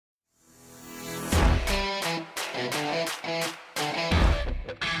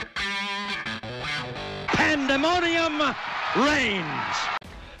Pandemonium reigns.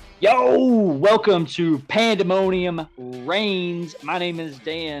 Yo, welcome to Pandemonium Reigns. My name is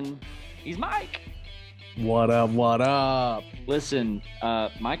Dan. He's Mike. What up, what up? Listen,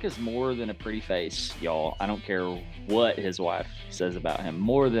 Mike is more than a pretty face, y'all. I don't care what his wife says about him.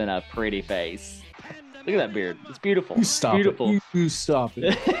 More than a pretty face. Look at that beard. It's beautiful. You stop beautiful. it. You stop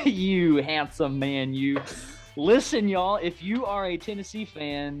it. You handsome man, you. Listen, y'all, if you are a Tennessee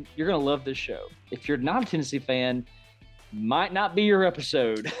fan, you're going to love this show. If you're not a Tennessee fan, might not be your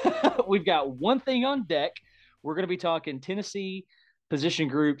episode. We've got one thing on deck. We're going to be talking Tennessee position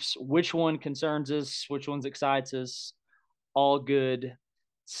groups, which one concerns us, which ones excites us, all good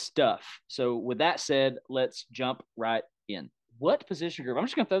stuff. So with that said, let's jump right in. What position group? I'm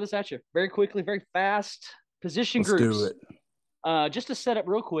just going to throw this at you very quickly, very fast. Position Let's groups. do it. Just to set up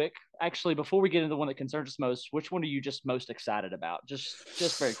real quick, actually, before we get into the one that concerns us most, which one are you just most excited about?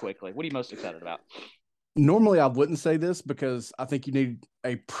 Just very quickly. What are you most excited about? Normally, I wouldn't say this because I think you need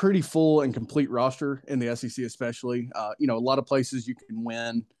a pretty full and complete roster in the SEC, especially. A lot of places you can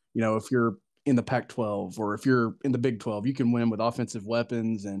win. If you're in the Pac-12 or if you're in the Big 12, you can win with offensive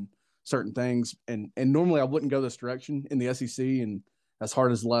weapons and certain things. And normally, I wouldn't go this direction in the SEC, and as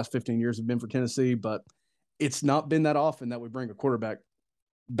hard as the last 15 years have been for Tennessee, but it's not been that often that we bring a quarterback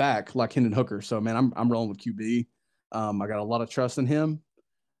back like Hendon Hooker. So, man, I'm rolling with QB. I got a lot of trust in him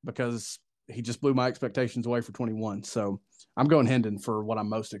because he just blew my expectations away for 21. So I'm going Hendon for what I'm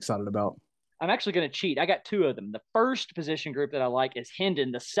most excited about. I'm actually going to cheat. I got two of them. The first position group that I like is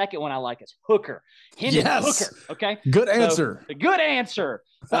Hendon. The second one I like is Hooker. Hendon Hooker. Okay. Good answer. So, good answer.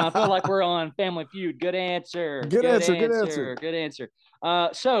 I feel like we're on Family Feud. Good answer. Good answer.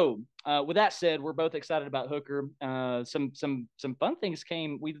 So with that said, we're both excited about Hooker. Some fun things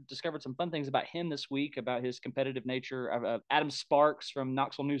came. We discovered some fun things about him this week, about his competitive nature. Adam Sparks from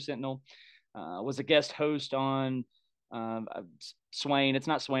Knoxville News Sentinel was a guest host on Swain. It's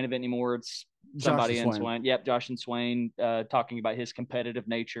not Swain event anymore. It's somebody in Swain. Yep, Josh and Swain talking about his competitive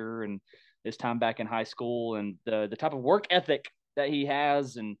nature and his time back in high school and the type of work ethic that he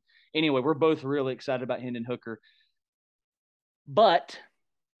has. And anyway, we're both really excited about Hendon Hooker. But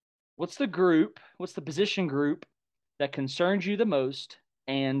what's the position group that concerns you the most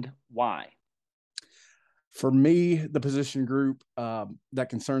and why? For me, the position group that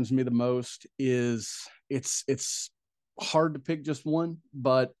concerns me the most is it's hard to pick just one,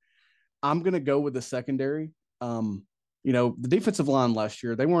 but I'm going to go with the secondary. The defensive line last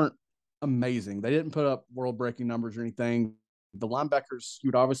year, they weren't amazing. They didn't put up world-breaking numbers or anything. The linebackers,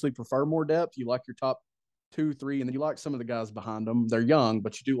 you'd obviously prefer more depth. You like your top 2, 3, and then you like some of the guys behind them. They're young,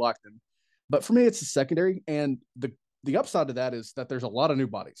 but you do like them. But for me, it's the secondary, and the upside to that is that there's a lot of new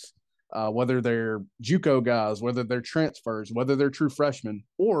bodies, whether they're JUCO guys, whether they're transfers, whether they're true freshmen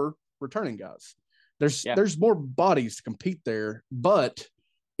or returning guys. There's more bodies to compete there, but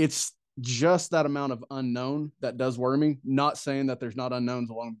it's just that amount of unknown that does worry me. Not saying that there's not unknowns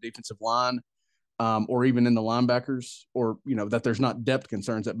along the defensive line or even in the linebackers or, that there's not depth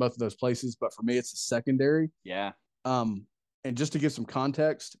concerns at both of those places. But for me, it's the secondary. Yeah. And just to give some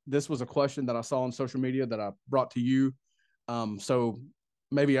context, this was a question that I saw on social media that I brought to you. So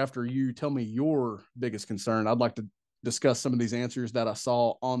maybe after you tell me your biggest concern, I'd like to discuss some of these answers that I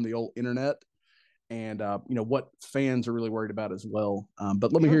saw on the old internet and, what fans are really worried about as well.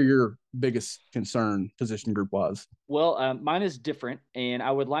 But let me hear your biggest concern position group wise. Well, mine is different, and I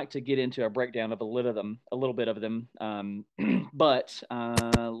would like to get into a breakdown of a little bit of them. But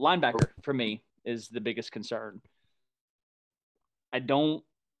linebacker for me is the biggest concern. I don't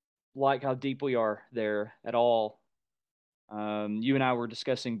like how deep we are there at all. You and I were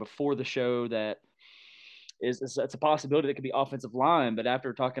discussing before the show that it's a possibility that could be offensive line, but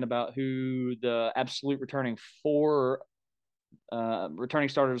after talking about who the absolute returning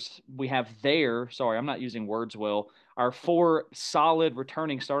starters we have there, sorry, I'm not using words well, our 4 solid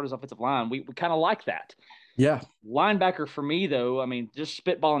returning starters offensive line, we kind of like that. Yeah. Linebacker for me, though, I mean, just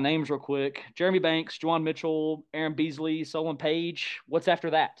spitballing names real quick. Jeremy Banks, Juwan Mitchell, Aaron Beasley, Solon Page. What's after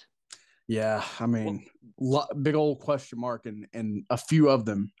that? Yeah, I mean, big old question mark and a few of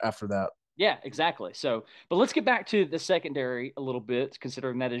them after that. Yeah, exactly. So, but let's get back to the secondary a little bit,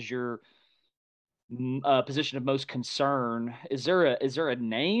 considering that is your position of most concern. Is there a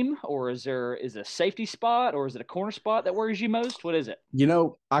name, or is it a safety spot, or is it a corner spot that worries you most? What is it?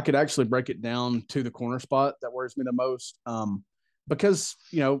 I could actually break it down to the corner spot that worries me the most. Because,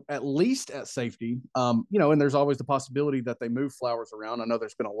 at least at safety, and there's always the possibility that they move Flowers around. I know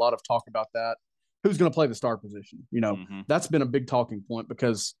there's been a lot of talk about that. Who's going to play the star position? That's been a big talking point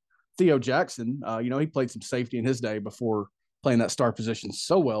because Theo Jackson, he played some safety in his day before playing that star position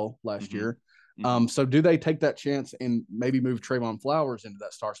so well last year. Mm-hmm. So do they take that chance and maybe move Trayvon Flowers into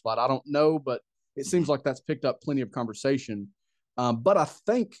that star spot? I don't know, but it seems like that's picked up plenty of conversation. But I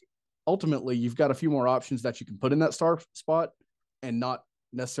think ultimately you've got a few more options that you can put in that star spot and not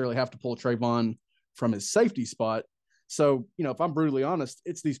necessarily have to pull Trayvon from his safety spot. So, if I'm brutally honest,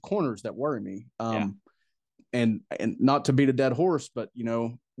 it's these corners that worry me. And not to beat a dead horse, but,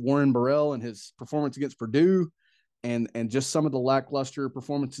 Warren Burrell and his performance against Purdue and just some of the lackluster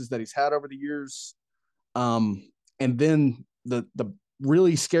performances that he's had over the years. And then the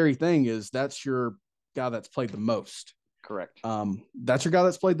really scary thing is that's your guy that's played the most. Correct. That's your guy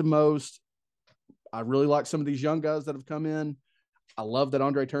that's played the most. I really like some of these young guys that have come in. I love that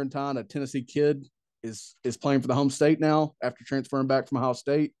Andre Turrentine, a Tennessee kid, is playing for the home state now after transferring back from Ohio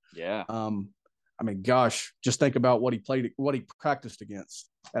State. Yeah. I mean, gosh, just think about what he practiced against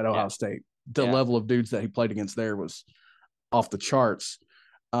at Ohio State. The level of dudes that he played against there was off the charts.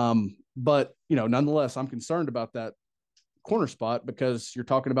 But, nonetheless, I'm concerned about that corner spot because you're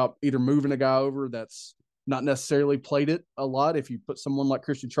talking about either moving a guy over that's not necessarily played it a lot if you put someone like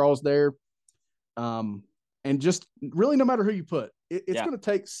Christian Charles there. And just really no matter who you put, it's going to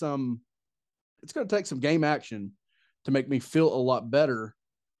take some game action to make me feel a lot better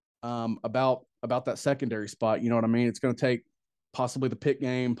about that secondary spot. You know what I mean? It's going to take possibly the Pitt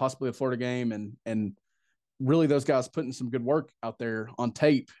game, possibly the Florida game, and really those guys putting some good work out there on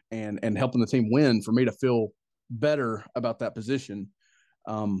tape and helping the team win for me to feel better about that position.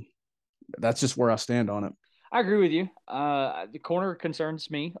 That's just where I stand on it. I agree with you. The corner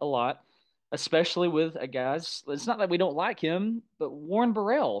concerns me a lot, especially with guys. It's not that we don't like him, but Warren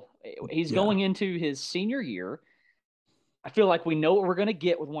Burrell, he's going into his senior year. I feel like we know what we're going to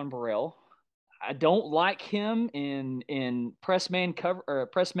get with Warren Burrell. I don't like him in press man cover or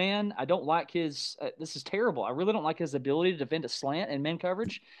press man. I don't like his. This is terrible. I really don't like his ability to defend a slant and man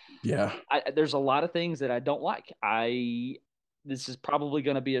coverage. Yeah, there's a lot of things that I don't like. This is probably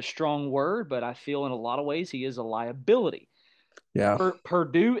going to be a strong word, but I feel in a lot of ways he is a liability. Yeah.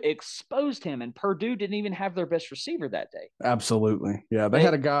 Purdue exposed him, and Purdue didn't even have their best receiver that day. Absolutely. Yeah, they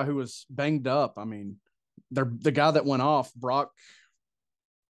had a guy who was banged up. I mean, the guy that went off, Brock.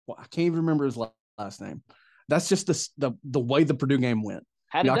 Well, I can't even remember his last name. That's just the way the Purdue game went.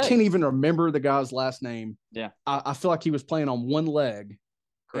 I can't even remember the guy's last name. Yeah, I feel like he was playing on one leg,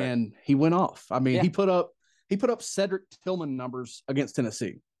 correct, and he went off. I mean, he put up Cedric Tillman numbers against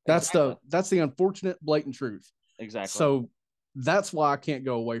Tennessee. That's the unfortunate, blatant truth. Exactly. So that's why I can't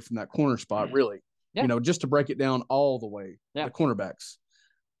go away from that corner spot, really. Yeah. Just to break it down all the way, the cornerbacks.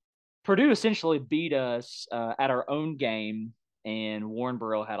 Purdue essentially beat us at our own game, and Warren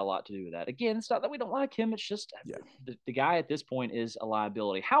Burrell had a lot to do with that. Again, it's not that we don't like him. It's just the guy at this point is a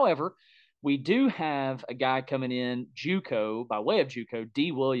liability. However, we do have a guy coming in, JUCO, by way of JUCO,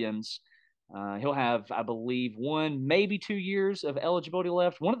 D. Williams. He'll have, I believe, 1, maybe 2 years of eligibility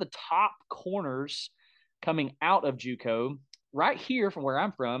left. One of the top corners coming out of JUCO, right here from where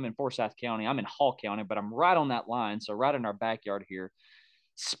I'm from in Forsyth County. I'm in Hall County, but I'm right on that line, so right in our backyard here.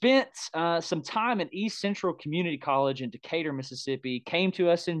 Spent some time at East Central Community College in Decatur, Mississippi. Came to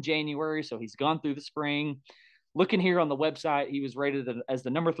us in January, so he's gone through the spring. Looking here on the website, he was rated as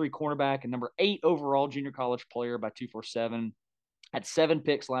the number 3 cornerback and number 8 overall junior college player by 247. Had 7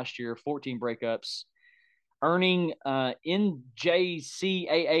 picks last year, 14 breakups, earning NJCAA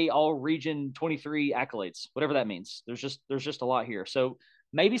All Region 23 accolades, whatever that means. There's just a lot here. So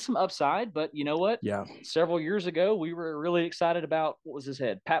maybe some upside, but you know what? Yeah. Several years ago, we were really excited about, what was his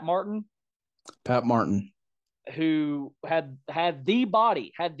head? Pat Martin, who had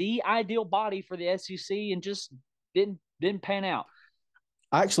the ideal body for the SEC and just didn't pan out.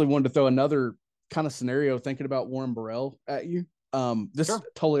 I actually wanted to throw another kind of scenario thinking about Warren Burrell at you. This is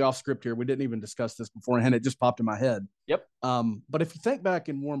totally off script here. We didn't even discuss this beforehand. It just popped in my head. Yep. But if you think back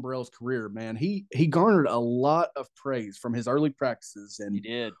in Warren Burrell's career, man, he garnered a lot of praise from his early practices and he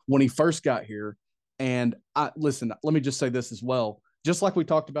did when he first got here. And listen, let me just say this as well. Just like we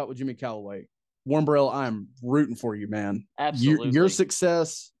talked about with Jimmy Callaway, Warren Burrell, I'm rooting for you, man. Absolutely. Your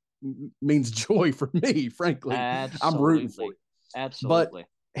success means joy for me, frankly. Absolutely. I'm rooting for you. Absolutely.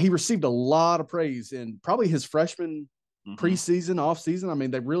 But he received a lot of praise in probably his freshman preseason, off season. I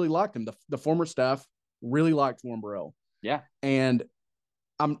mean, they really liked him. The former staff really liked Warren Burrell. Yeah. And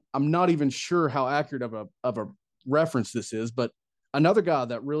I'm not even sure how accurate of a reference this is, but another guy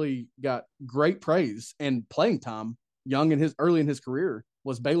that really got great praise and playing time early in his career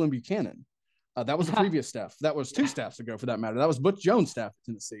was Balin Buchanan. That was the previous staff. That was 2 staffs ago, for that matter. That was Butch Jones' staff at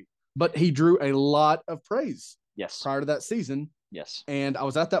Tennessee. But he drew a lot of praise yes prior to that season. Yes. And I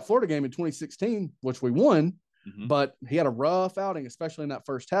was at that Florida game in 2016, which we won. but he had a rough outing, especially in that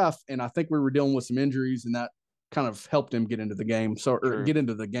first half. And I think we were dealing with some injuries, and that kind of helped him get into the game. Or get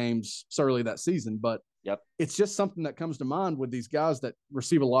into the games so early that season. But it's just something that comes to mind with these guys that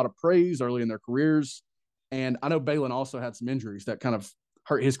receive a lot of praise early in their careers. And I know Balin also had some injuries that kind of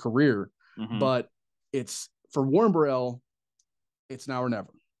hurt his career, but it's for Warren Burrell, it's now or never.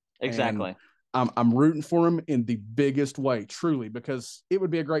 Exactly. And I'm rooting for him in the biggest way, truly, because it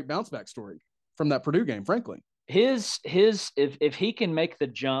would be a great bounce back story from that Purdue game, frankly. If he can make the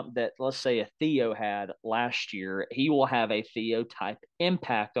jump that, let's say, a Theo had last year, he will have a Theo type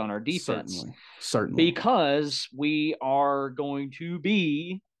impact on our defense. Certainly. Because we are going to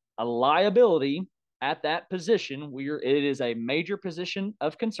be a liability at that position. It is a major position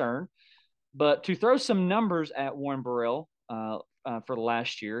of concern. But to throw some numbers at Warren Burrell for the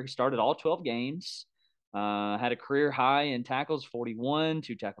last year, he started all 12 games, had a career high in tackles, 41,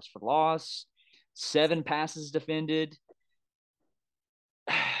 2 tackles for loss, 7 passes defended.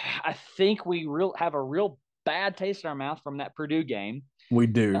 I think we have a real bad taste in our mouth from that Purdue game. We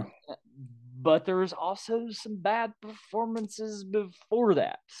do. But there was also some bad performances before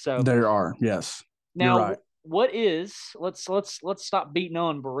that. So there are, yes. Now, you're right. What is let's stop beating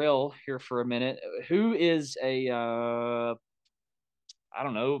on Burrell here for a minute. Who is a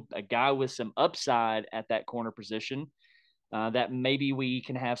guy with some upside at that corner position that maybe we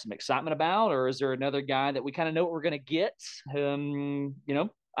can have some excitement about, or is there another guy that we kind of know what we're going to get? I don't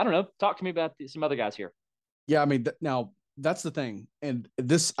know. Talk to me about some other guys here. Yeah, I mean, now that's the thing, and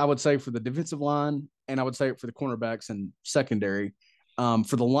this I would say for the defensive line, and I would say it for the cornerbacks and secondary.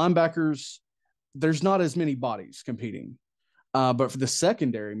 For the linebackers, there's not as many bodies competing, but for the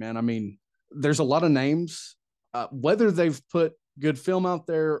secondary, man, I mean, there's a lot of names. Whether they've put good film out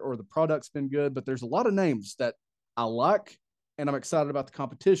there or the product's been good, but there's a lot of names that I like, and I'm excited about the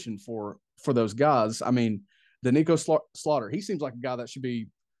competition for those guys. I mean, the Nico Slaughter, he seems like a guy that should be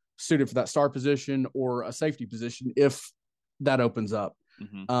suited for that star position or a safety position if that opens up.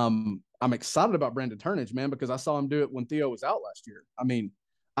 I'm excited about Brandon Turnage, man, because I saw him do it when Theo was out last year. I mean,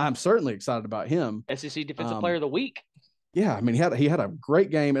 I'm certainly excited about him. SEC Defensive Player of the Week. Yeah, I mean, he had a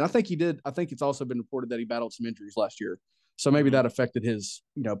great game, and I think he did. I think it's also been reported that he battled some injuries last year, so maybe that affected his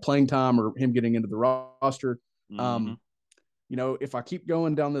playing time or him getting into the roster. If I keep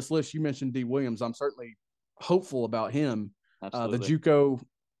going down this list, you mentioned D. Williams. I'm certainly hopeful about him. Absolutely.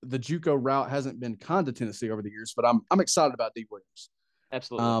 The JUCO route hasn't been kind to Tennessee over the years, but I'm excited about D. Williams.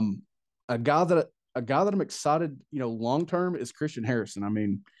 Absolutely. A guy that I'm excited, long term is Christian Harrison. I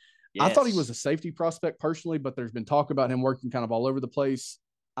mean, yes. I thought he was a safety prospect personally, but there's been talk about him working kind of all over the place.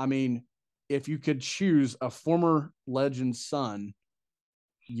 I mean, if you could choose a former legend's son,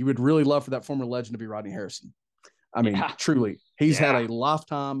 you would really love for that former legend to be Rodney Harrison. I mean, truly, he's had a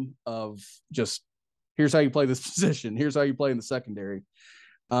lifetime of just, here's how you play this position. Here's how you play in the secondary.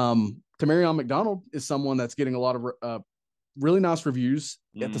 Tamarion McDonald is someone that's getting a lot of really nice reviews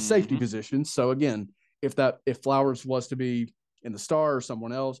at the safety position. So again, if Flowers was to be in the star or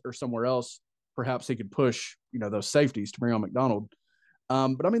somewhere else, perhaps he could push, those safeties, Tamarion McDonald.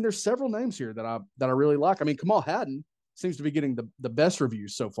 But I mean, there's several names here that I really like. I mean, Kamal Hadden seems to be getting the best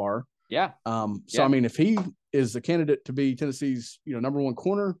reviews so far. Yeah. I mean, if he is the candidate to be Tennessee's, number one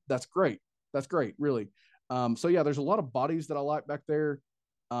corner, that's great. That's great, really. There's a lot of bodies that I like back there.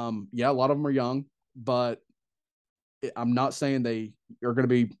 A lot of them are young, but I'm not saying they are going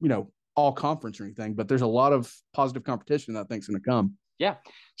to be, all conference or anything, but there's a lot of positive competition that I think is going to come. Yeah.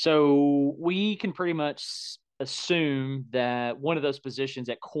 So we can pretty much assume that one of those positions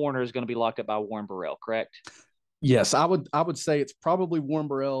at corner is going to be locked up by Warren Burrell, correct? Yes, I would say it's probably Warren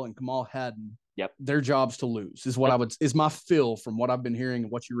Burrell and Kamal Hadden. Yep. Their jobs to lose is what is my feel from what I've been hearing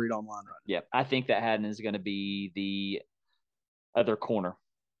and what you read online right now. Yep. I think that Hadden is going to be the other corner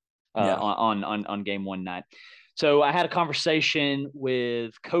on game one night. So I had a conversation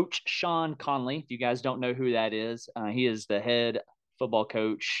with Coach Sean Conley. If you guys don't know who that is, he is the head football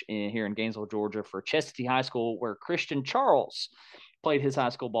coach here in Gainesville, Georgia for Chestatee High School, where Christian Charles played his high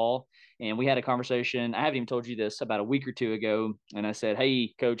school ball. And we had a conversation. I haven't even told you this, about a week or two ago. And I said,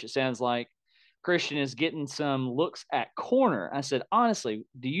 hey, Coach, it sounds like Christian is getting some looks at corner. I said, honestly,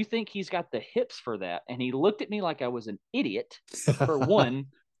 do you think he's got the hips for that? And he looked at me like I was an idiot, for one.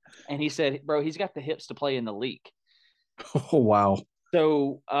 And he said, bro, he's got the hips to play in the league. Oh, wow.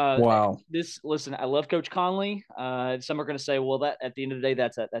 So, wow. Listen, I love Coach Conley. Some are going to say, well, that at the end of the day,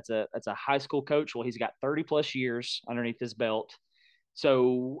 that's a high school coach. Well, he's got 30 plus years underneath his belt.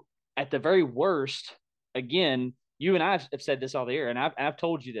 So at the very worst, again, you and I have said this all the year, and I've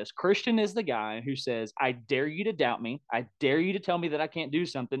told you this. Christian is the guy who says, I dare you to doubt me. I dare you to tell me that I can't do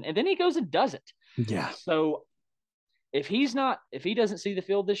something. And then he goes and does it. Yeah. So if he doesn't see the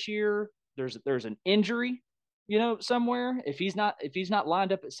field this year, there's an injury, somewhere. If he's not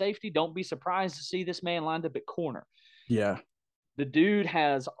lined up at safety, don't be surprised to see this man lined up at corner. Yeah. The dude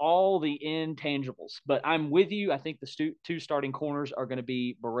has all the intangibles, but I'm with you. I think the two starting corners are going to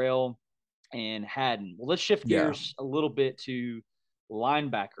be Burrell and Haddon. Well, let's shift gears a little bit to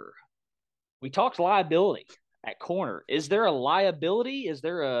linebacker. We talked liability at corner. Is there a liability? Is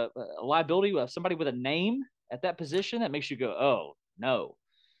there a liability of somebody with a name at that position that makes you go, oh, no?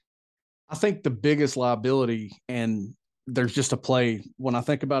 I think the biggest liability, and there's just a play. When I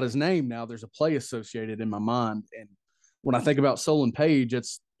think about his name now, there's a play associated in my mind. And when I think about Solon Page,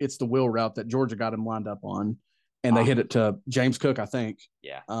 it's the wheel route that Georgia got him lined up on, and they hit it to James Cook, I think.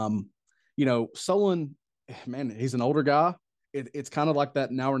 Yeah. Solon, man, he's an older guy. It's kind of like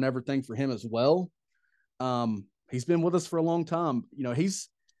that now or never thing for him as well. He's been with us for a long time. He's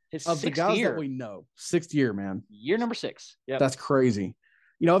his of the guys year. that we know, 6th year, man. Year number 6. Yeah, that's crazy.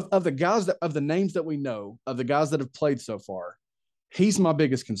 Of the guys of the names that we know, of the guys that have played so far, he's my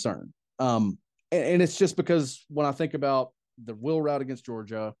biggest concern. And it's just because when I think about the wheel route against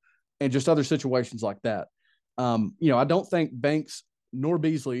Georgia and just other situations like that, I don't think Banks nor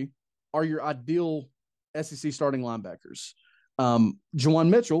Beasley are your ideal SEC starting linebackers. Juwan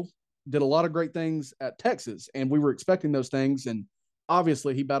Mitchell did a lot of great things at Texas, and we were expecting those things. And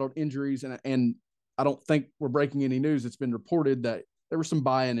obviously he battled injuries, and I don't think we're breaking any news. It's been reported that there were some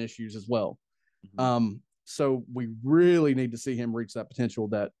buy-in issues as well. Mm-hmm. So we really need to see him reach that potential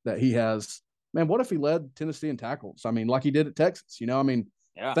that he has. Man, what if he led Tennessee in tackles? I mean, like he did at Texas,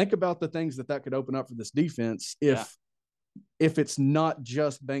 think about the things that could open up for this defense if it's not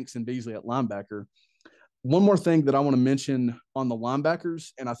just Banks and Beasley at linebacker. One more thing that I want to mention on the linebackers,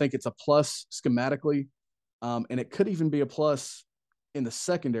 and I think it's a plus schematically, and it could even be a plus in the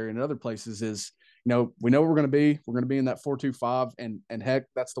secondary and in other places, is we know what we're going to be. We're going to be in that 4-2-5, and heck,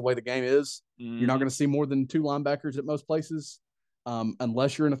 that's the way the game is. Mm-hmm. You're not going to see more than 2 linebackers at most places,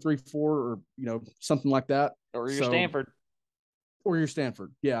 unless you're in a 3-4 or something like that. Or you're Stanford. Or you're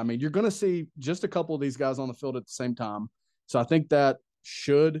Stanford. Yeah, I mean, you're going to see just a couple of these guys on the field at the same time. So I think that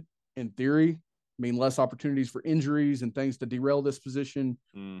should, in theory, mean less opportunities for injuries and things to derail this position.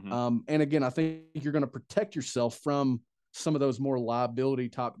 Mm-hmm. And again, I think you're going to protect yourself from some of those more liability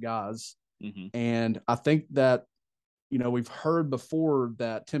type guys. Mm-hmm. And I think that, we've heard before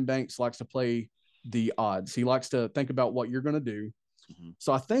that Tim Banks likes to play the odds. He likes to think about what you're going to do. Mm-hmm.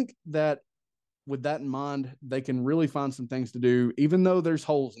 So I think that with that in mind, they can really find some things to do, even though there's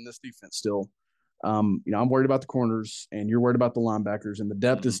holes in this defense still. I'm worried about the corners, and you're worried about the linebackers, and the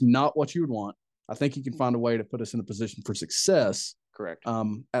depth is not what you would want. I think he can find a way to put us in a position for success. Correct.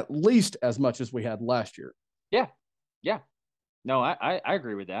 At least as much as we had last year. Yeah. Yeah. No, I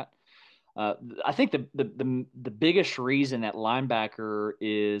agree with that. I think the biggest reason that linebacker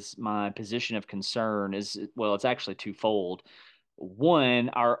is my position of concern is, well, it's actually twofold. One,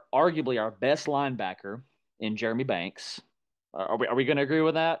 arguably our best linebacker in Jeremy Banks. Are we going to agree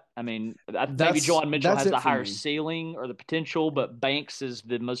with that? I mean, maybe Juwan Mitchell has the higher ceiling or the potential, but Banks is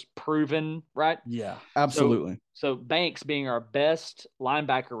the most proven, right? Yeah, absolutely. So Banks being our best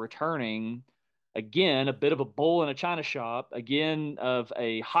linebacker returning, again, a bit of a bull in a china shop, again, of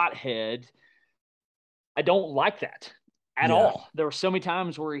a hothead. I don't like that at all. There were so many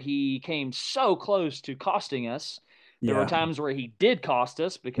times where he came so close to costing us. There were times where he did cost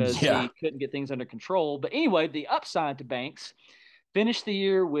us because he couldn't get things under control. But anyway, the upside to Banks, finished the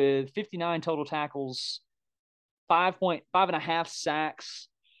year with 59 total tackles, 5.5 sacks,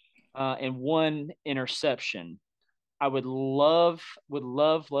 and 1 interception. I would love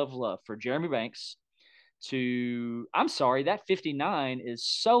for Jeremy Banks to, I'm sorry, that 59 is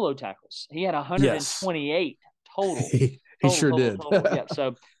solo tackles. He had 128 total. He sure did. Yeah,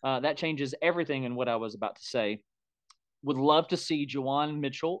 so that changes everything in what I was about to say. Would love to see Juwan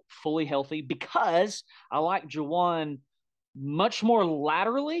Mitchell fully healthy, because I like Juwan much more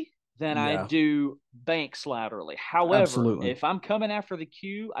laterally than I do Banks laterally. However, if I'm coming after the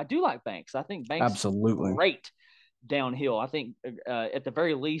Q, I do like Banks. I think Banks is great downhill. I think at the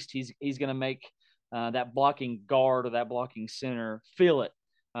very least he's going to make that blocking guard or that blocking center feel it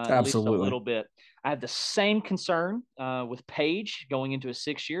at least a little bit. I have the same concern with Page going into a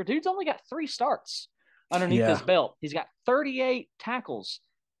 6th year. Dude's only got 3 starts underneath his belt. He's got 38 tackles,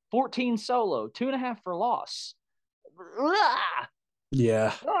 14 solo, 2.5 for loss.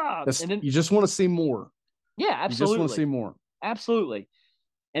 Yeah. And then, you just want to see more. Yeah, absolutely. You just want to see more. Absolutely.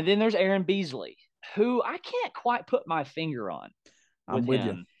 And then there's Aaron Beasley, who I can't quite put my finger on. I'm with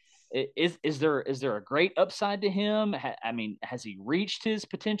you. Is there a great upside to him? I mean, has he reached his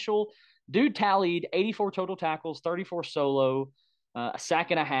potential? Dude tallied 84 total tackles, 34 solo, a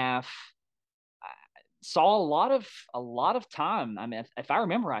sack and a half. Saw a lot of time. I mean, if I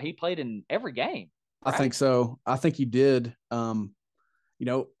remember right, he played in every game. I Right? think so. I think he did. One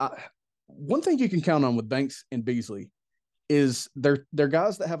thing you can count on with Banks and Beasley is they're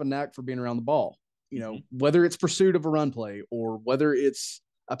guys that have a knack for being around the ball. Whether it's pursuit of a run play or whether it's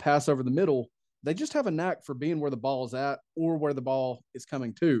a pass over the middle, they just have a knack for being where the ball is at or where the ball is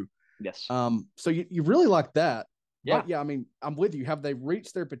coming to. Yes. So you really like that. Yeah. But yeah, I mean, I'm with you. Have they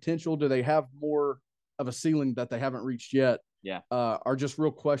reached their potential? Do they have more of a ceiling that they haven't reached yet? Yeah. Are just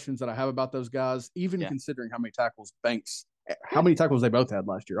real questions that I have about those guys, even considering how many tackles they both had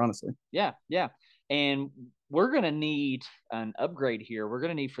last year, honestly. Yeah. Yeah. And we're going to need an upgrade here. We're going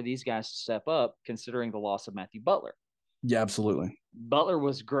to need for these guys to step up considering the loss of Matthew Butler. Yeah, absolutely. Butler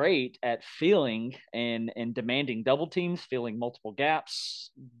was great at feeling and demanding double teams, filling multiple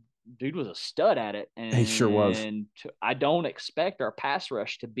gaps. Dude was a stud at it. And he sure was. And I don't expect our pass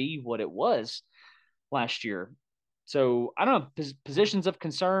rush to be what it was last year. So I don't know, positions of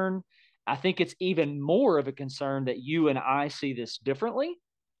concern. I think it's even more of a concern that you and I see this differently.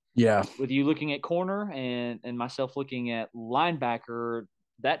 Yeah. With you looking at corner and myself looking at linebacker,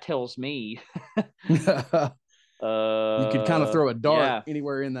 that tells me you could kind of throw a dart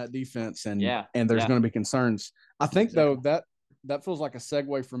anywhere in that defense and there's going to be concerns. I think though that feels like a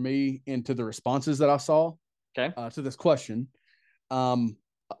segue for me into the responses that I saw to this question.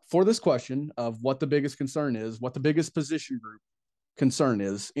 For this question of what the biggest concern is, what the biggest position group concern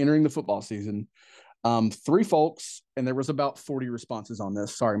is entering the football season, 3 folks, and there was about 40 responses on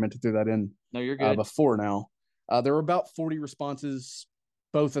this. Sorry, I meant to throw that in. No, you're good. Before now. There were about 40 responses,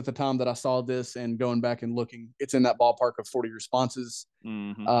 both at the time that I saw this and going back and looking. It's in that ballpark of 40 responses.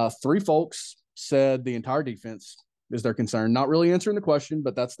 Mm-hmm. 3 folks said the entire defense is their concern. Not really answering the question,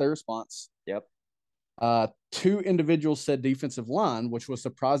 but that's their response. Yep. 2 individuals said defensive line, which was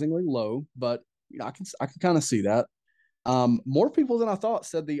surprisingly low, but I can kind of see that. More people than I thought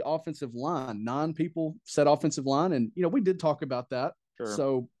said the offensive line. 9 people said offensive line, and we did talk about that. Sure.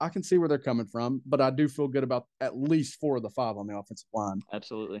 So I can see where they're coming from, but I do feel good about at least 4 of the 5 on the offensive line.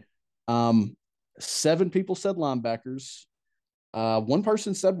 Absolutely. 7 people said linebackers. 1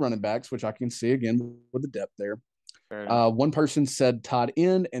 person said running backs, which I can see again with the depth there. 1 person said tight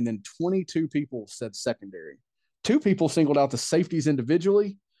end, and then 22 people said secondary. 2 people singled out the safeties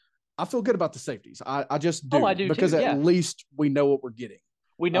individually. I feel good about the safeties. I just do. I do because too, at least we know what we're getting.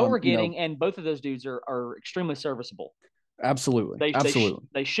 We know what we're getting, and both of those dudes are extremely serviceable. Absolutely.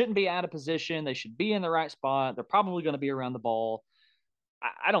 They shouldn't be out of position. They should be in the right spot. They're probably going to be around the ball.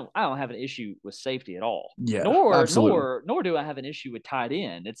 I don't have an issue with safety at all. Yeah, nor do I have an issue with tight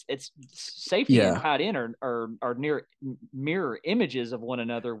end. It's safety and tight end are near mirror images of one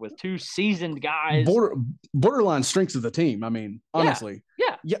another with 2 seasoned guys. Borderline strengths of the team. I mean, honestly.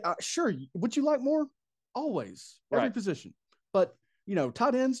 Yeah. Sure. Would you like more? Always. Every position. But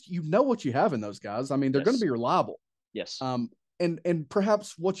tight ends, what you have in those guys. I mean, they're going to be reliable. Yes. And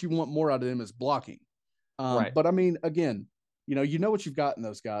perhaps what you want more out of them is blocking. Right. But I mean, again, you know what you've got in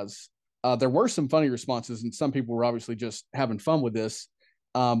those guys. There were some funny responses, and some people were obviously just having fun with this.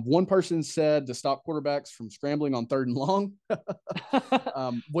 1 person said to stop quarterbacks from scrambling on 3rd and long.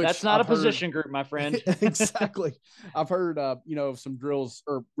 Which that's not a position group, my friend. Exactly. I've heard, some drills,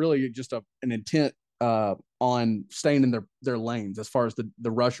 or really just an intent on staying in their lanes as far as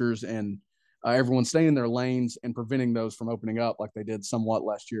the rushers and everyone staying in their lanes and preventing those from opening up like they did somewhat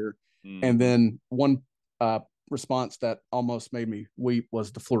last year. And then 1 response that almost made me weep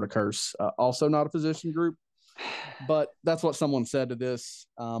was the Florida curse. Also not a position group, but that's what someone said to this.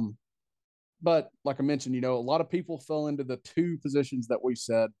 But like I mentioned, a lot of people fell into the 2 positions that we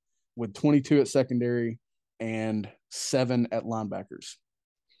said, with 22 at secondary and 7 at linebackers.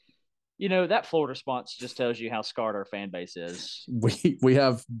 That Florida response just tells you how scarred our fan base is. We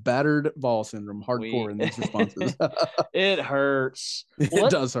have battered ball syndrome hardcore in these responses. It hurts.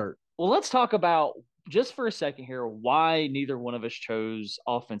 It does hurt. Well, let's talk about, just for a second here, why neither one of us chose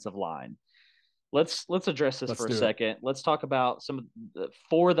offensive line. Let's address this for a second. Let's talk about some of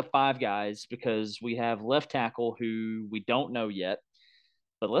 4 of the 5 guys, because we have left tackle who we don't know yet.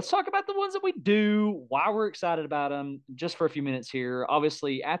 But let's talk about the ones that we do, why we're excited about them, just for a few minutes here.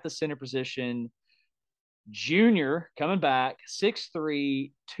 Obviously, at the center position, Junior coming back,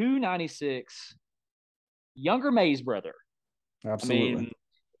 6'3", 296, younger Mays brother. Absolutely. I mean,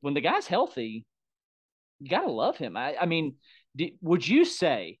 when the guy's healthy, you got to love him. I mean, would you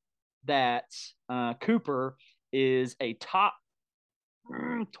say that Cooper is a top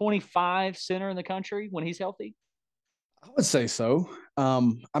 25 center in the country when he's healthy? I would say so.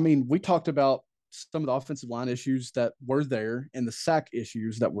 I mean, we talked about some of the offensive line issues that were there and the sack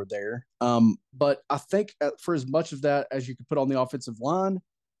issues that were there. But I think for as much of that as you could put on the offensive line,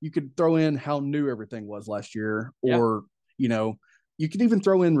 you could throw in how new everything was last year, Yeah. or, you know, you could even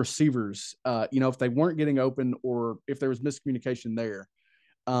throw in receivers, if they weren't getting open or if there was miscommunication there.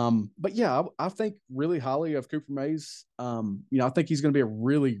 But yeah, I think really highly of Cooper Mays. I think he's going to be a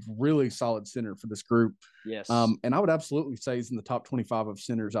really, really solid center for this group. Yes. And I would absolutely say he's in the top 25 of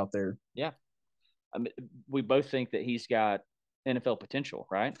centers out there. Yeah. I mean, we both think that he's got NFL potential,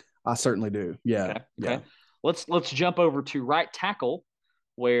 right? I certainly do. Yeah. Okay. Yeah. Let's jump over to right tackle,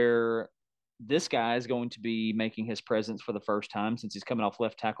 where this guy is going to be making his presence for the first time since he's coming off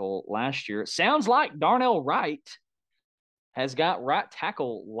left tackle last year. It sounds like Darnell Wright has got right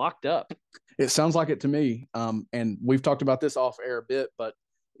tackle locked up. It sounds like it to me. And we've talked about this off air a bit, but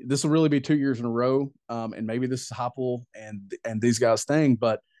this will really be 2 years in a row. And maybe this is Heupel and these guys' thing,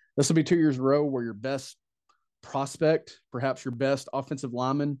 but this will be 2 years in a row where your best prospect, perhaps your best offensive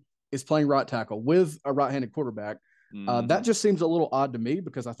lineman, is playing right tackle with a right-handed quarterback. That just seems a little odd to me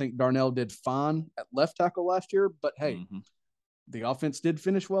because I think Darnell did fine at left tackle last year. But hey, the offense did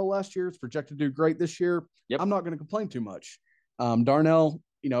finish well last year. It's projected to do great this year. Yep. I'm not going to complain too much. Darnell,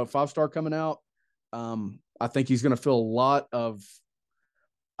 5-star coming out. I think he's going to feel a lot of,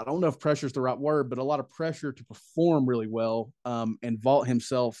 I don't know if pressure is the right word, but a lot of pressure to perform really well and vault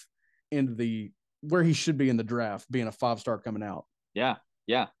himself into where he should be in the draft, being a 5-star coming out. Yeah.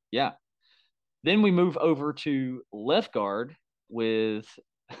 Then we move over to left guard with,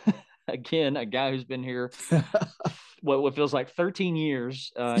 again, a guy who's been here what feels like 13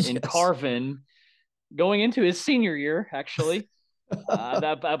 years in Carvin, going into his senior year, actually.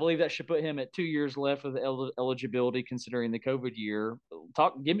 I believe that should put him at 2 years left with eligibility, considering the COVID year.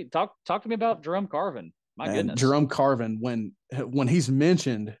 Talk to me about Jerome Carvin. My goodness, Jerome Carvin. When he's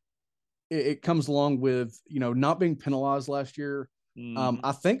mentioned, it comes along with not being penalized last year.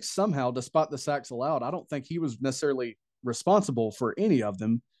 I think somehow, despite the sacks allowed, I don't think he was necessarily responsible for any of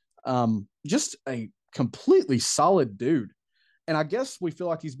them. Just a completely solid dude, and I guess we feel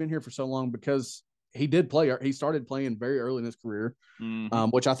like he's been here for so long because he did play. He started playing very early in his career,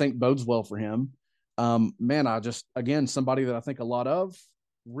 which I think bodes well for him. Somebody that I think a lot of.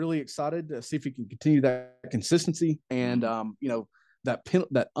 Really excited to see if he can continue that consistency and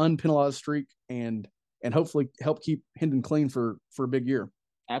that unpenalized streak and hopefully help keep Hendon clean for a big year.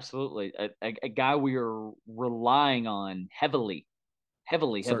 Absolutely, a guy we are relying on heavily.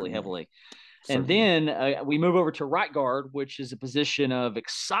 Certainly. And then we move over to right guard, which is a position of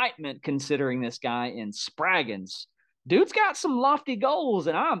excitement considering this guy in Spraggins. Dude's got some lofty goals,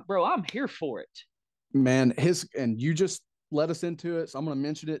 and I'm here for it. Man, you just led us into it, so I'm going to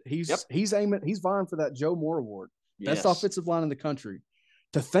mention it. He's vying for that Joe Moore Award, best offensive line in the country.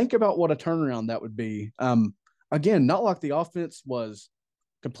 To think about what a turnaround that would be. Again, not like the offense was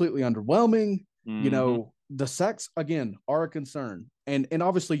completely underwhelming. The sacks again are a concern, and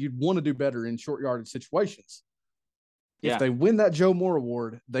obviously you'd want to do better in short yardage situations. If they win that Joe Moore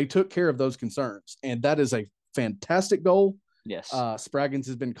Award, they took care of those concerns, and that is a fantastic goal. Yes, Spraggins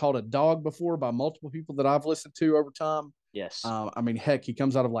has been called a dog before by multiple people that I've listened to over time. Yes, I mean, heck, he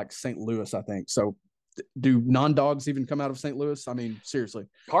comes out of like St. Louis, I think. So, do non-dogs even come out of St. Louis? I mean, seriously.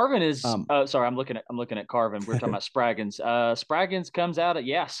 Carvin is. Sorry, I'm looking at Carvin. We're talking about Spraggins. Spraggins comes out of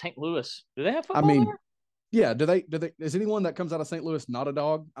St. Louis. Do they have football there? Yeah. Do they? Is anyone that comes out of St. Louis not a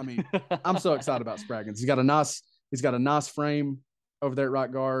dog? I mean, I'm so excited about Spraggins. He's got a nice frame over there at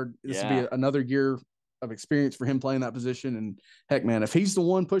right guard. This will be another year of experience for him playing that position. And heck, man, if he's the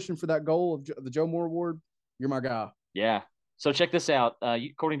one pushing for that goal of the Joe Moore Award, you're my guy. Yeah. So check this out.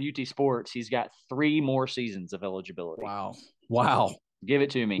 According to UT Sports, he's got 3 more seasons of eligibility. Wow. Give it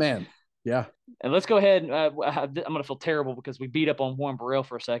to me, man. Yeah. And let's go ahead. I'm going to feel terrible because we beat up on Juan Burrell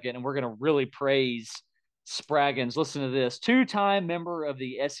for a second, and we're going to really praise Spraggins. Listen to this: 2-time member of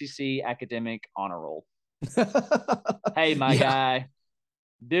the SEC Academic Honor Roll. Hey, my guy,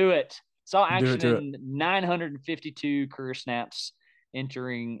 do it. Saw action in 952 career snaps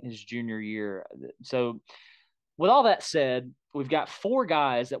entering his junior year. So, with all that said, we've got 4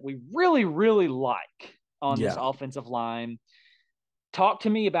 guys that we really, really like on this offensive line. Talk to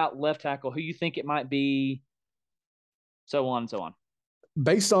me about left tackle, who you think it might be, so on and so on.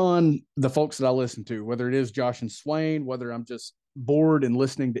 Based on the folks that I listen to, whether it is Josh and Swain, whether I'm just bored and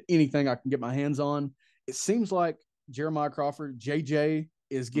listening to anything I can get my hands on, it seems like Jeremiah Crawford, JJ,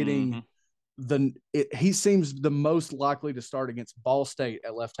 is getting he seems the most likely to start against Ball State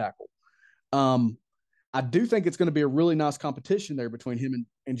at left tackle. I do think it's going to be a really nice competition there between him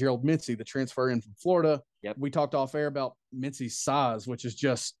and Gerald Mincey, the transfer in from Florida. Yep. We talked off air about Mincey's size, which is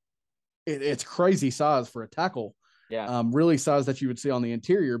just it's crazy size for a tackle. Yeah. Really size that you would see on the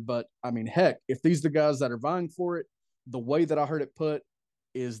interior. But I mean, heck, if these are the guys that are vying for it, the way that I heard it put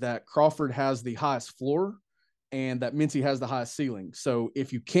is that Crawford has the highest floor and that Mincey has the highest ceiling. So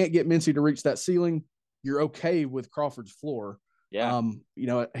if you can't get Mincey to reach that ceiling, you're okay with Crawford's floor. Yeah. You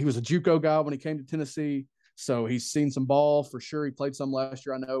know, he was a JUCO guy when he came to Tennessee, so he's seen some ball for sure. He played some last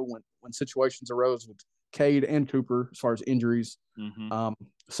year, I know, when situations arose with Cade and Cooper as far as injuries. Mm-hmm.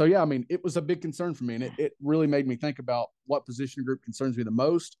 So, yeah, I mean, it was a big concern for me, and it really made me think about what position group concerns me the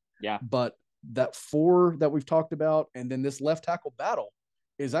most. Yeah. But that 4 that we've talked about and then this left tackle battle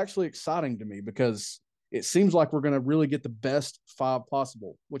is actually exciting to me because it seems like we're going to really get the best 5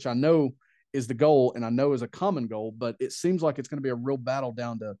 possible, which I know is the goal and I know is a common goal, but it seems like it's going to be a real battle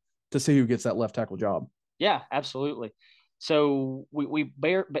down to see who gets that left tackle job. Yeah, absolutely. So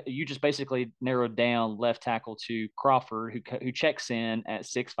you just basically narrowed down left tackle to Crawford, who checks in at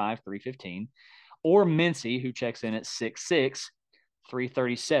 6'5", 315, or Mincey, who checks in at 6'6",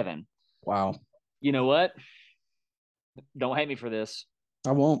 337. Wow. You know what? Don't hate me for this.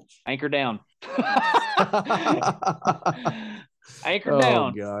 I won't. Anchor down. Anchor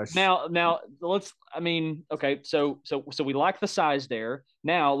down. Gosh. Now let's. I mean, okay. So we like the size there.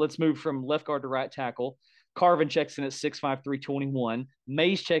 Now let's move from left guard to right tackle. Carvin checks in at 6'5", 321.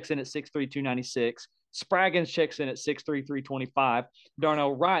 Mays checks in at 6'3", 296. Spraggins checks in at 6'3", 325.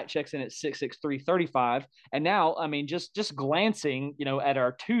 Darnell Wright checks in at 6'6", 335. And now, I mean, just glancing, at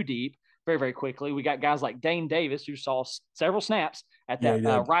our 2 deep very, very quickly, we got guys like Dane Davis, who saw several snaps at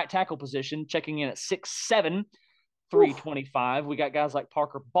that right tackle position, checking in at 6'7", 325. We got guys like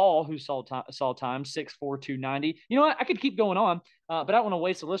Parker Ball, who saw time 6'4", 290. You know what? I could keep going on, but I don't want to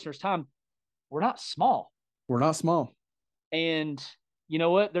waste the listeners' time. We're not small. We're not small. And you know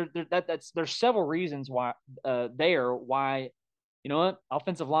what? There's several reasons why you know what?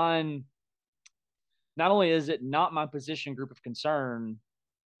 Offensive line, not only is it not my position group of concern,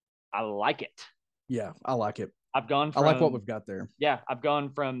 I like it. Yeah, I like it. I like what we've got there. Yeah, I've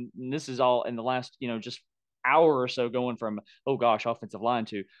gone from, and this is all in the last, just hour or so, going from, oh gosh, offensive line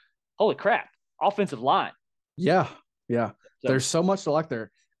to, holy crap, offensive line. Yeah. So, there's so much to like there.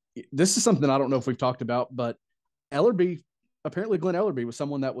 This is something I don't know if we've talked about, but apparently Glenn Ellerbe was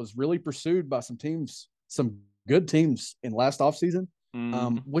someone that was really pursued by some teams, some good teams in last offseason,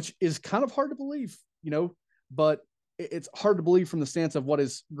 which is kind of hard to believe, but it's hard to believe from the stance of what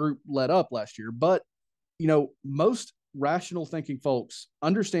his group led up last year. But, most rational thinking folks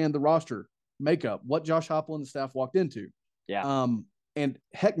understand the roster makeup, what Josh Heupel and the staff walked into. Yeah. And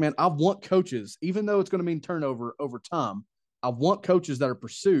heck, man, I want coaches, even though it's going to mean turnover over time, I want coaches that are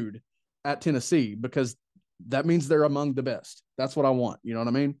pursued at Tennessee because that means they're among the best. That's what I want. You know what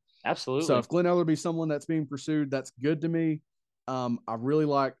I mean? Absolutely. So if Glenn Ellerbe is someone that's being pursued, that's good to me. I really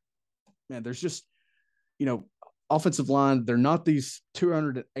like, man, there's just, offensive line. They're not these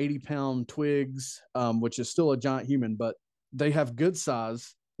 280-pound twigs, which is still a giant human, but they have good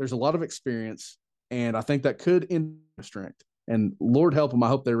size. There's a lot of experience, and I think that could end strength. And Lord help them, I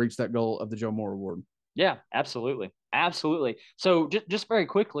hope they reach that goal of the Joe Moore Award. Yeah, absolutely. Absolutely. So just very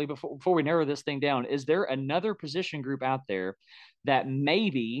quickly, before we narrow this thing down, is there another position group out there that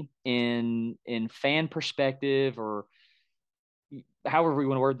maybe in fan perspective, or however we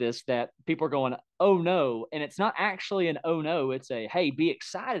want to word this, that people are going, oh no, and it's not actually an oh no, it's a, hey, be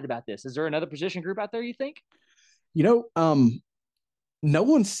excited about this? Is there another position group out there, you think? No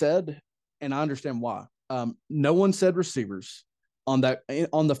one said, and I understand why, no one said receivers on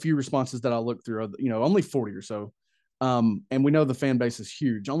the few responses that I looked through, only 40 or so. And we know the fan base is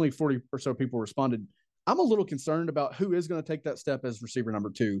huge. Only 40 or so people responded. I'm a little concerned about who is going to take that step as receiver number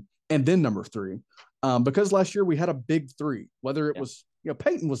 2 and then number 3. Because last year we had a big 3, whether it was,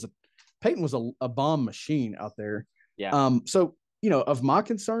 Peyton was a bomb machine out there. Yeah. So, of my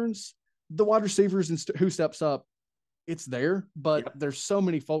concerns, the wide receivers and who steps up, it's there, but there's so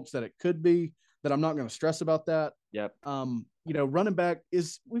many folks that it could be that I'm not going to stress about that. Yep. Running back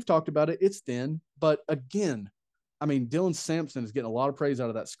we've talked about it. It's thin, but again, I mean, Dylan Sampson is getting a lot of praise out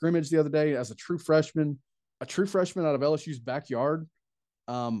of that scrimmage the other day as a true freshman out of LSU's backyard.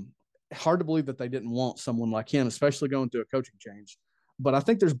 Hard to believe that they didn't want someone like him, especially going through a coaching change. But I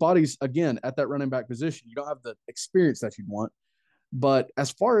think there's bodies, again, at that running back position. You don't have the experience that you'd want. But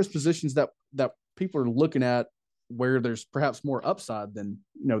as far as positions that people are looking at where there's perhaps more upside than,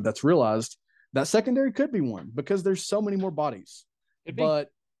 that's realized, that secondary could be one because there's so many more bodies. But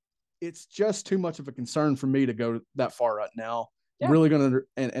it's just too much of a concern for me to go that far right now. Really going to,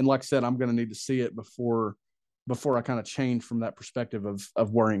 and like I said, I'm going to need to see it before I kind of change from that perspective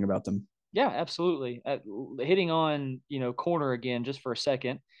of worrying about them. Yeah, absolutely. Hitting on, corner again, just for a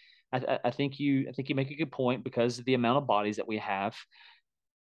second. I think you make a good point because of the amount of bodies that we have.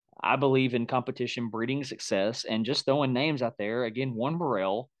 I believe in competition breeding success, and just throwing names out there. Again, Warren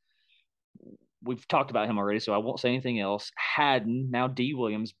Burrell, we've talked about him already, so I won't say anything else. Haddon, now D.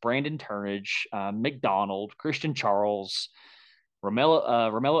 Williams, Brandon Turnage, McDonald, Christian Charles,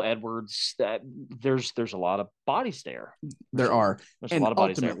 Romello Edwards. There's a lot of bodies there. There's a lot of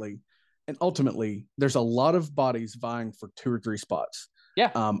bodies there. And ultimately, there's a lot of bodies vying for 2 or 3 spots. Yeah.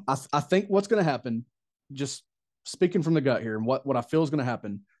 I think what's going to happen, just speaking from the gut here, and what I feel is going to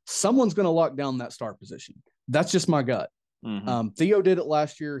happen, someone's going to lock down that star position. That's just my gut. Mm-hmm. Theo did it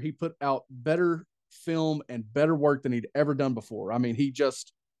last year. He put out better film and better work than he'd ever done before. I mean, he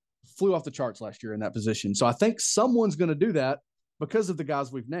just flew off the charts last year in that position. So I think someone's going to do that because of the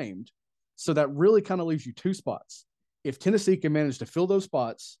guys we've named. So that really kind of leaves you 2 spots. If Tennessee can manage to fill those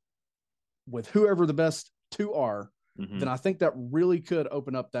spots with whoever the best 2 are, then I think that really could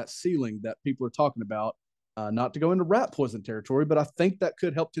open up that ceiling that people are talking about. Not to go into rat poison territory, but I think that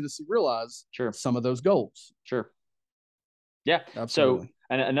could help Tennessee realize some of those goals. Sure. Yeah. Absolutely. So,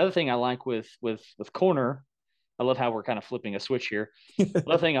 and another thing I like with corner, I love how we're kind of flipping a switch here.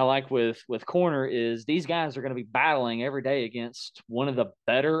 Another thing I like with corner is these guys are going to be battling every day against one of the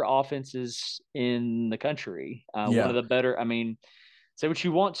better offenses in the country. One of the better, say what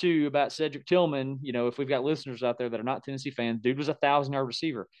you want to about Cedric Tillman. If we've got listeners out there that are not Tennessee fans, dude was a 1,000-yard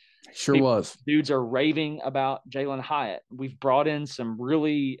receiver. Sure was. Dudes are raving about Jalen Hyatt. We've brought in some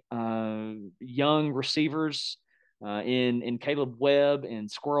really young receivers in Caleb Webb and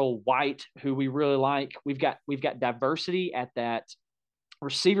Squirrel White, who we really like. We've got diversity at that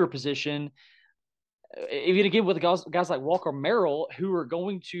receiver position. Even again with guys like Walker Merrill, who are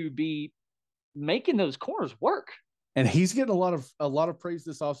going to be making those corners work. And he's getting a lot of praise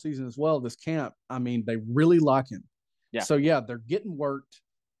this offseason as well, this camp. I mean, they really like him. Yeah. So, they're getting worked.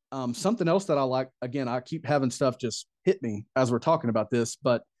 Something else that I like, again, I keep having stuff just hit me as we're talking about this,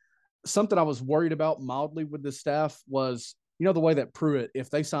 but something I was worried about mildly with the staff was, the way that Pruitt, if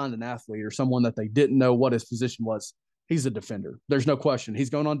they signed an athlete or someone that they didn't know what his position was, he's a defender. There's no question. He's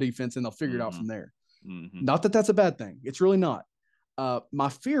going on defense, and they'll figure it out from there. Mm-hmm. Not that that's a bad thing. It's really not. My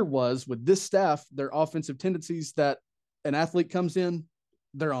fear was with this staff, their offensive tendencies, that an athlete comes in,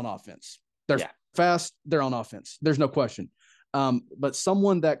 they're on offense. They're fast, they're on offense. There's no question. But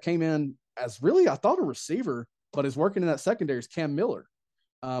someone that came in as really, I thought, a receiver, but is working in that secondary is Cam Miller.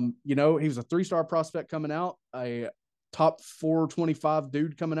 He was a 3-star prospect coming out, a top 425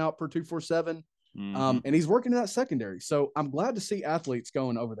 dude coming out per 247. And he's working in that secondary. So I'm glad to see athletes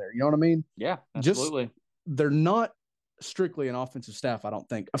going over there. You know what I mean? Yeah, absolutely. They're not strictly an offensive staff, I don't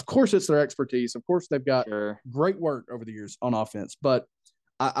think. Of course, it's their expertise. Of course, they've got great work over the years on offense. But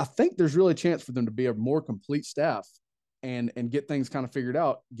I think there's really a chance for them to be a more complete staff and get things kind of figured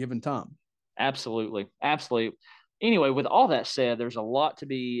out given time. Absolutely. Anyway, with all that said, there's a lot to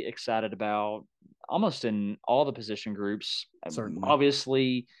be excited about almost in all the position groups. Certainly.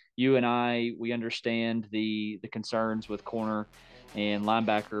 Obviously, you and I, we understand the concerns with corner and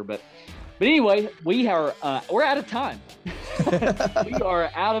linebacker, but anyway, we're out of time. We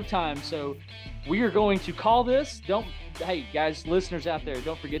are out of time. So we are going to call this. Hey guys, listeners out there,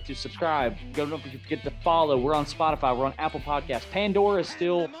 don't forget to subscribe. Don't forget to follow. We're on Spotify. We're on Apple Podcasts. Pandora is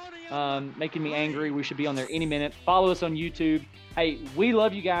still making me angry. We should be on there any minute. Follow us on YouTube. Hey, we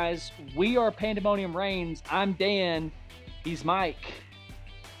love you guys. We are Pandemonium Reigns. I'm Dan. He's Mike.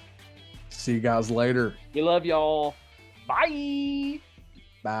 See you guys later. We love y'all. Bye.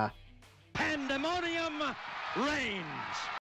 Bye. Pandemonium reigns.